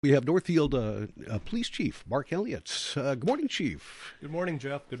We have Northfield Police Chief Mark Elliott. Good morning, Chief. Good morning,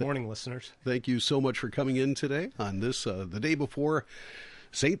 Jeff. Good morning, listeners. Thank you so much for coming in today on this, the day before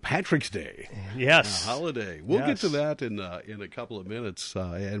St. Patrick's Day. Yes. Holiday. We'll get to that in a couple of minutes,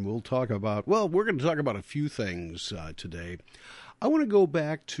 and we're going to talk about a few things today. I want to go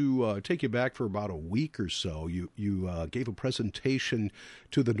back to take you back for about a week or so. You gave a presentation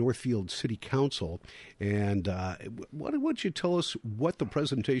to the Northfield City Council, and why don't you tell us what the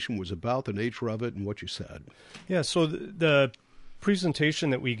presentation was about, the nature of it, and what you said? Yeah, so the presentation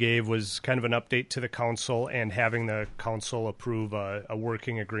that we gave was kind of an update to the council and having the council approve a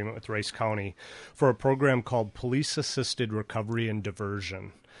working agreement with Rice County for a program called Police Assisted Recovery and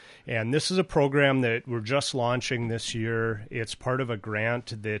Diversion. And this is a program that we're just launching this year. It's part of a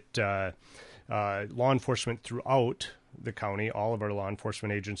grant that law enforcement throughout the county, all of our law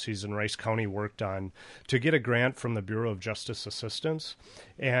enforcement agencies in Rice County worked on to get a grant from the Bureau of Justice Assistance.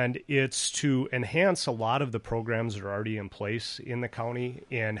 And it's to enhance a lot of the programs that are already in place in the county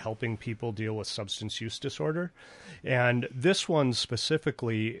in helping people deal with substance use disorder. And this one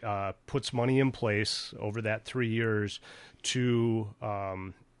specifically puts money in place over that 3 years to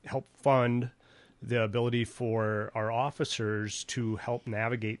help fund the ability for our officers to help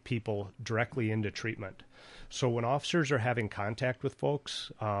navigate people directly into treatment. So when officers are having contact with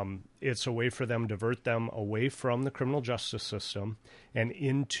folks, it's a way for them to divert them away from the criminal justice system and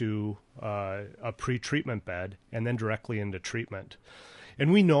into a pre-treatment bed and then directly into treatment.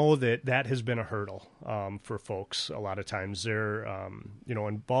 And we know that that has been a hurdle for folks. A lot of times they're,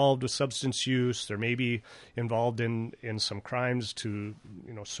 involved with substance use. They're maybe involved in some crimes to,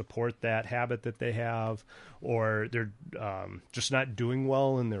 support that habit that they have, or they're just not doing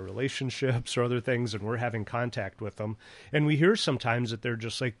well in their relationships or other things. And we're having contact with them, and we hear sometimes that they're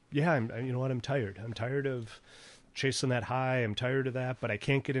just like, "Yeah, I'm tired. I'm tired of chasing that high. I'm tired of that, but I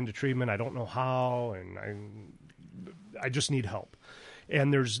can't get into treatment. I don't know how, and I just need help."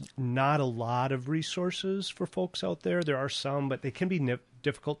 And there's not a lot of resources for folks out there. There are some, but they can be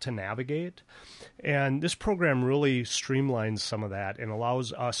difficult to navigate. And this program really streamlines some of that and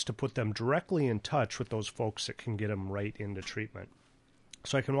allows us to put them directly in touch with those folks that can get them right into treatment.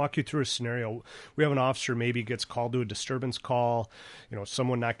 So I can walk you through a scenario. We have an officer maybe gets called to a disturbance call,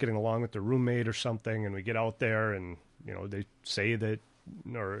 someone not getting along with their roommate or something, and we get out there and, they say that,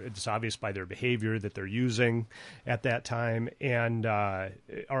 or it's obvious by their behavior that they're using at that time. And our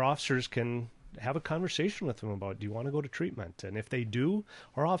officers can have a conversation with them about, do you want to go to treatment? And if they do,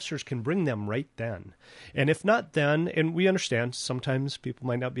 our officers can bring them right then. And if not then, and we understand sometimes people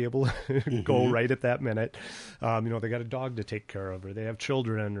might not be able to go right at that minute. They got a dog to take care of, or they have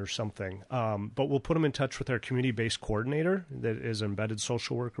children or something. But we'll put them in touch with our community-based coordinator that is an embedded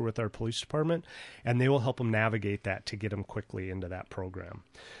social worker with our police department, and they will help them navigate that to get them quickly into that program.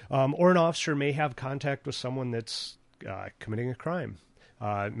 Or an officer may have contact with someone that's committing a crime.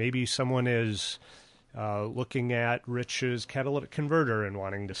 Maybe someone is looking at Rich's catalytic converter and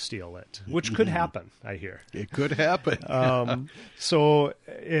wanting to steal it, which could happen, I hear. It could happen. So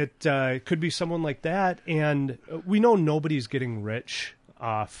it could be someone like that. And we know nobody's getting rich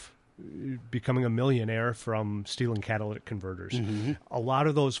off becoming a millionaire from stealing catalytic converters. Mm-hmm. A lot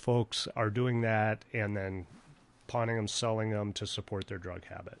of those folks are doing that and then pawning them, selling them to support their drug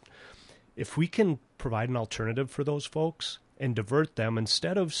habit. If we can provide an alternative for those folks and divert them,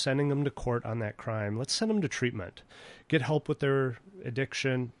 instead of sending them to court on that crime, let's send them to treatment, get help with their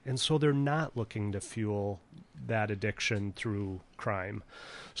addiction, and so they're not looking to fuel that addiction through crime.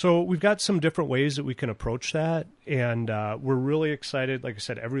 So we've got some different ways that we can approach that, and we're really excited. Like I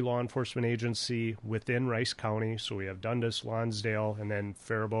said, every law enforcement agency within Rice County, so we have Dundas, Lonsdale, and then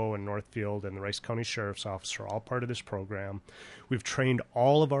Faribault and Northfield and the Rice County Sheriff's Office are all part of this program. We've trained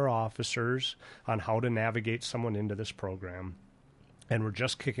all of our officers on how to navigate someone into this program. And we're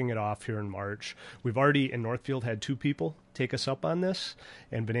just kicking it off here in March. We've already, in Northfield, had 2 people take us up on this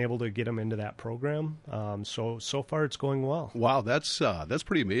and been able to get them into that program. So far it's going well. Wow, that's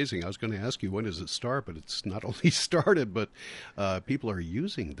pretty amazing. I was going to ask you, when does it start? But it's not only started, but people are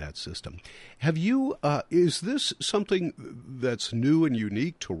using that system. Have you, is this something that's new and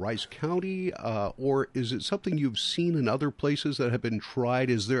unique to Rice County, or is it something you've seen in other places that have been tried?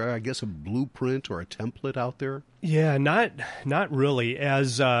 Is there, I guess, a blueprint or a template out there? Yeah, not really.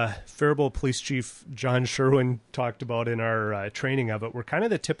 As Faribault Police Chief John Sherwin talked about in our training of it, we're kind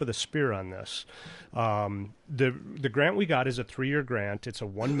of the tip of the spear on this. The grant we got is a 3-year grant. It's a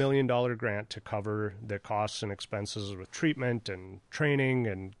 $1 million grant to cover the costs and expenses with treatment and training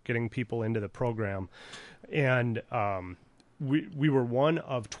and getting people into the program. And we were one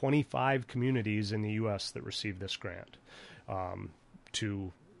of 25 communities in the U.S. that received this grant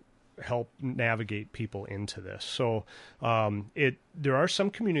to help navigate people into this. So there are some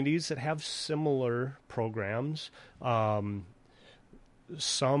communities that have similar programs.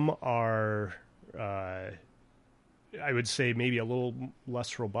 Some are, I would say, maybe a little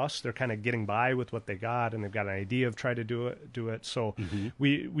less robust. They're kind of getting by with what they got, and they've got an idea of trying to do it. So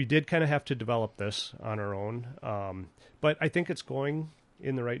we did kind of have to develop this on our own. But I think it's going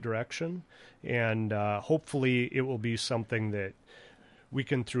in the right direction, and hopefully it will be something that we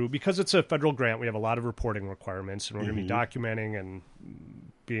can, because it's a federal grant, we have a lot of reporting requirements, and we're going to be documenting and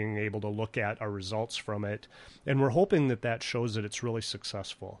being able to look at our results from it. And we're hoping that shows that it's really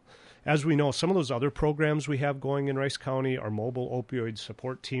successful. As we know, some of those other programs we have going in Rice County, our mobile opioid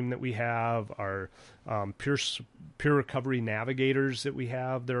support team that we have, our peer recovery navigators that we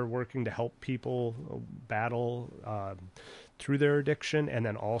have, they're working to help people battle through their addiction, and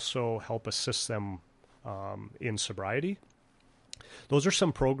then also help assist them in sobriety. Those are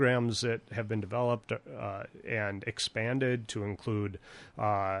some programs that have been developed and expanded to include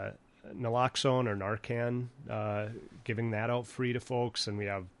naloxone or Narcan, giving that out free to folks. And we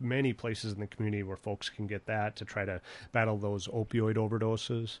have many places in the community where folks can get that to try to battle those opioid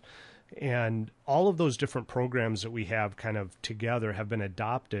overdoses. And all of those different programs that we have kind of together have been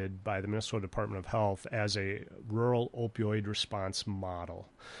adopted by the Minnesota Department of Health as a rural opioid response model.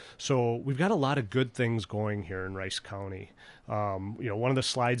 So we've got a lot of good things going here in Rice County. One of the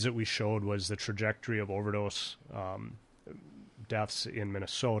slides that we showed was the trajectory of overdose deaths in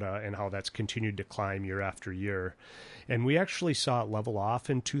Minnesota and how that's continued to climb year after year. And we actually saw it level off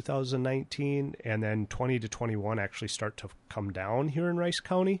in 2019, and then 20 to 21 actually start to come down here in Rice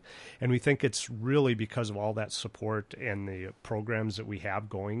County. And we think it's really because of all that support and the programs that we have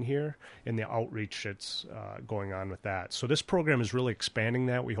going here and the outreach that's going on with that. So this program is really expanding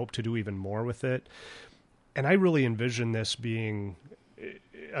that. We hope to do even more with it. And I really envision this being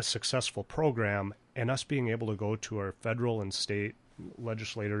a successful program and us being able to go to our federal and state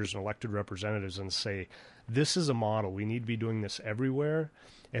legislators and elected representatives and say, this is a model. We need to be doing this everywhere.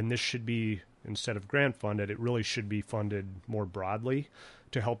 And this should be, instead of grant funded, it really should be funded more broadly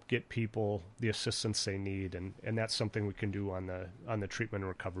to help get people the assistance they need. And that's something we can do on the treatment and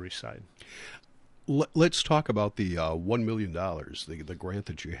recovery side. Let's talk about the $1 million, the grant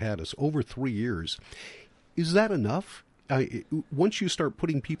that you had. It's over 3 years. Is that enough? Once you start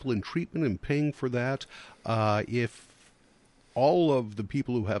putting people in treatment and paying for that, if all of the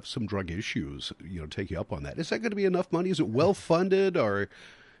people who have some drug issues, take you up on that, is that going to be enough money? Is it well funded, or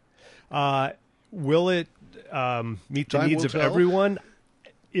will it meet the needs of everyone?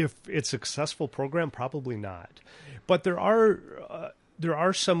 If it's a successful program, probably not. But there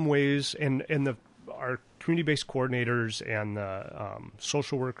are some ways, and our community-based coordinators and the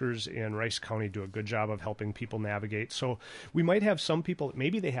social workers in Rice County do a good job of helping people navigate. So we might have some people,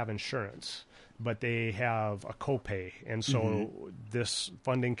 maybe they have insurance, but they have a copay. And so this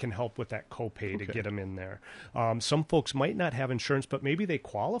funding can help with that copay to get them in there. Some folks might not have insurance, but maybe they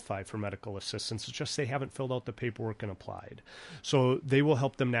qualify for medical assistance. It's just they haven't filled out the paperwork and applied. So they will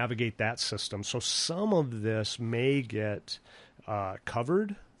help them navigate that system. So some of this may get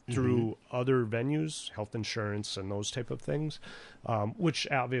covered through other venues, health insurance and those type of things, which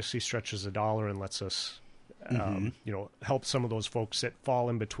obviously stretches the dollar and lets us, help some of those folks that fall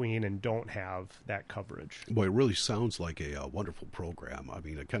in between and don't have that coverage. Boy, it really sounds like a wonderful program. I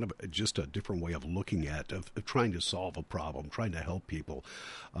mean, kind of just a different way of looking at, of trying to solve a problem, trying to help people.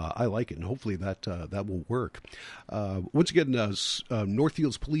 I like it, and hopefully that will work. Once again,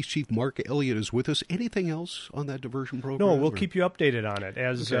 Northfield's Police Chief Mark Elliott is with us. Anything else on that diversion program? No, we'll keep you updated on it.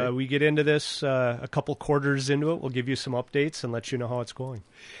 As we get into this, a couple quarters into it, we'll give you some updates and let you know how it's going.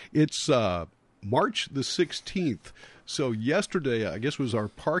 It's March the 16th. So yesterday, I guess, was our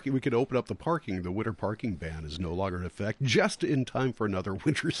parking. We could open up the parking. The winter parking ban is no longer in effect, just in time for another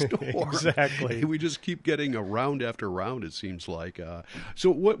winter storm. Exactly. We just keep getting a round after round, it seems like. So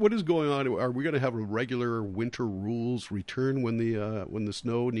what is going on? Are we going to have a regular winter rules return when the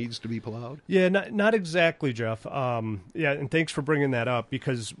snow needs to be plowed? Yeah, not exactly, Jeff. And thanks for bringing that up,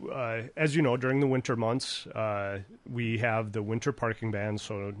 because as you know, during the winter months, we have the winter parking ban,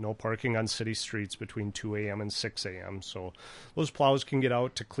 so no parking on city streets between 2 a.m. and 6 a.m. So those plows can get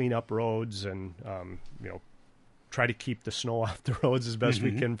out to clean up roads and, try to keep the snow off the roads as best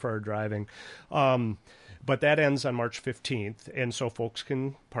we can for our driving. But that ends on March 15th, and so folks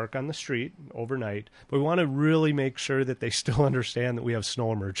can park on the street overnight. But we want to really make sure that they still understand that we have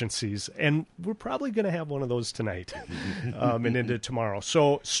snow emergencies, and we're probably going to have one of those tonight and into tomorrow.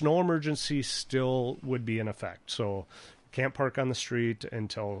 So snow emergency still would be in effect. So can't park on the street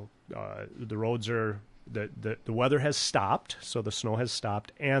until the roads are the weather has stopped, so the snow has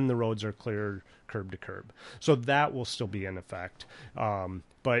stopped, and the roads are clear curb to curb. So that will still be in effect.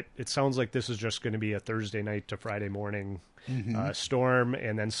 But it sounds like this is just going to be a Thursday night to Friday morning storm,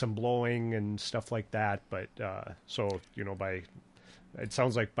 and then some blowing and stuff like that. But so, it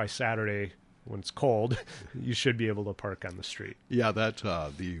sounds like by Saturday, when it's cold, you should be able to park on the street. Yeah, that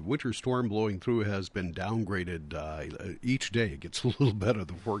the winter storm blowing through has been downgraded each day. It gets a little better,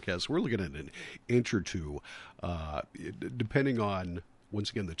 the forecast. We're looking at an inch or two, depending on, once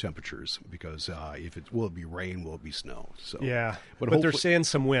again, the temperatures, because if it will it be rain, will it be snow? So yeah, but they're saying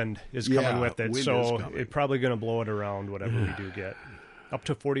some wind is coming with it, so it's probably going to blow it around, whatever we do get. Up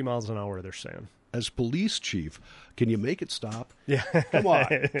to 40 miles an hour, they're saying. As police chief, can you make it stop? Yeah. Come on.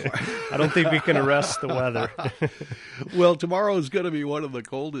 I don't think we can arrest the weather. Well, tomorrow is going to be one of the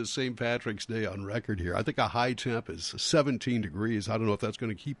coldest St. Patrick's Day on record here. I think a high temp is 17 degrees. I don't know if that's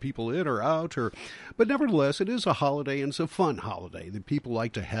going to keep people in or out, but nevertheless, it is a holiday, and it's a fun holiday. The people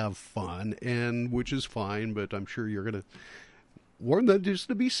like to have fun, and which is fine, but I'm sure you're going to warn them just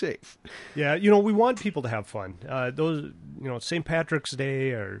to be safe. Yeah, we want people to have fun. Those, St. Patrick's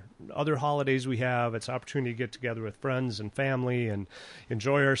Day or other holidays we have, it's an opportunity to get together with friends and family and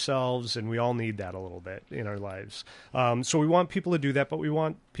enjoy ourselves, and we all need that a little bit in our lives. So we want people to do that, but we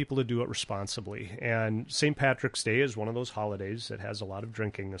want people to do it responsibly. And St. Patrick's Day is one of those holidays that has a lot of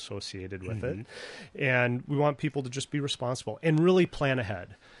drinking associated with it. And we want people to just be responsible and really plan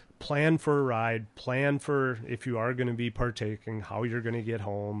ahead. Plan for a ride, plan for if you are going to be partaking, how you're going to get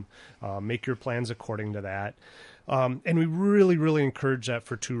home, make your plans according to that. And we really, really encourage that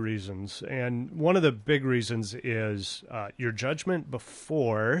for two reasons. And one of the big reasons is your judgment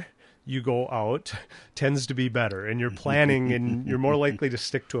before you go out tends to be better, and you're planning and you're more likely to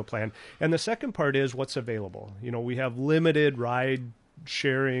stick to a plan. And the second part is what's available. We have limited ride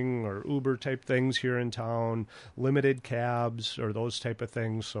sharing or Uber type things here in town, limited cabs or those type of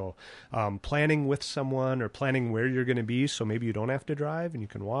things. So planning with someone or planning where you're going to be, so maybe you don't have to drive and you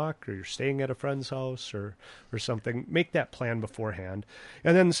can walk, or you're staying at a friend's house or something. Make that plan beforehand.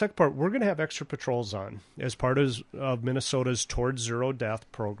 And then the second part, we're going to have extra patrols on as part of Minnesota's Towards Zero Death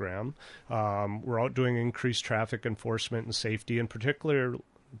program. We're out doing increased traffic enforcement and safety, in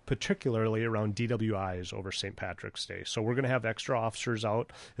particularly around DWIs over St. Patrick's Day. So we're going to have extra officers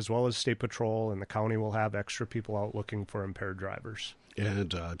out, as well as State Patrol, and the county will have extra people out looking for impaired drivers.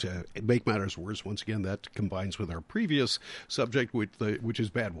 And to make matters worse, once again, that combines with our previous subject, which is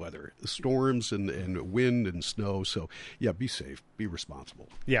bad weather, storms and wind and snow. So, yeah, be safe, be responsible.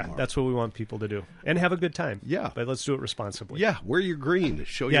 Yeah, tomorrow. That's what we want people to do. And have a good time. Yeah. But let's do it responsibly. Yeah, wear your green,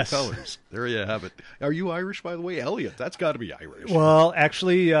 show your colors. There you have it. Are you Irish, by the way? Elliott, that's got to be Irish. Well,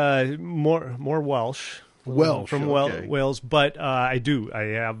 actually, more Welsh. Welsh. From okay. Wales, but I do. I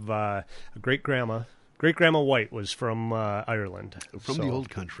have a great-grandma. Great-Grandma White was from Ireland. From the old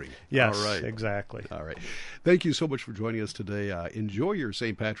country. Yes, all right. Exactly. All right. Thank you so much for joining us today. Enjoy your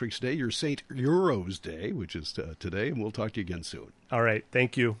St. Patrick's Day, your St. Euros Day, which is today, and we'll talk to you again soon. All right.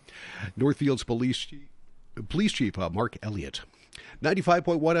 Thank you. Northfield's Police Chief Mark Elliott.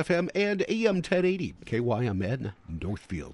 95.1 FM and AM 1080, KYMN, Northfield.